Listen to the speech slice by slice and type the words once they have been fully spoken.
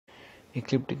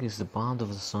Ecliptic is the path of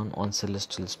the Sun on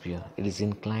celestial sphere. It is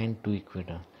inclined to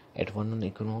equator. At vernal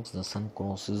equinox, the Sun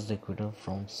crosses the equator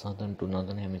from southern to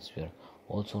northern hemisphere,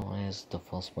 also known as the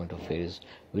first point of Aries,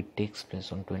 which takes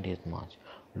place on 20th March.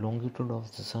 Longitude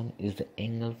of the Sun is the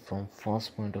angle from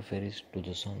first point of Aries to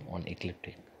the Sun on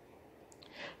ecliptic.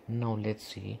 Now let's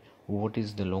see what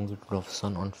is the longitude of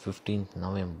Sun on 15th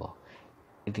November.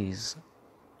 It is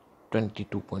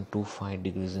 22.25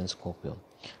 degrees in Scorpio.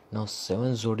 Now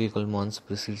 7 zodiacal months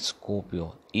precede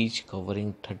Scorpio, each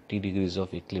covering 30 degrees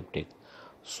of ecliptic.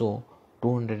 So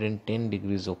 210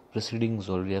 degrees of preceding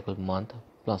zodiacal month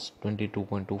plus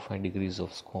 22.25 degrees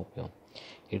of Scorpio.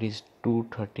 It is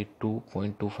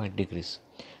 232.25 degrees.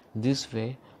 This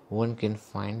way one can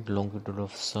find longitude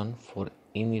of Sun for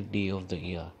any day of the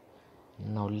year.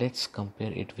 Now let's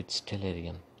compare it with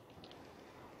Stellarium.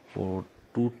 For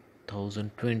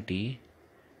 2020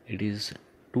 it is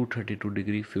 232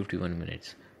 degree 51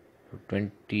 minutes,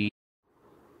 26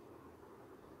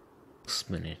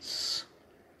 minutes.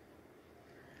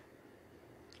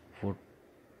 For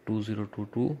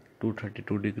 2022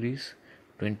 232 degrees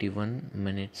 21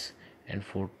 minutes, and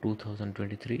for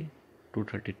 2023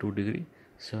 232 degree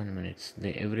 7 minutes.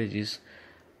 The average is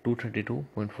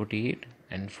 232.48,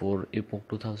 and for epoch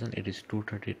 2000 it is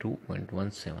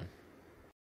 232.17.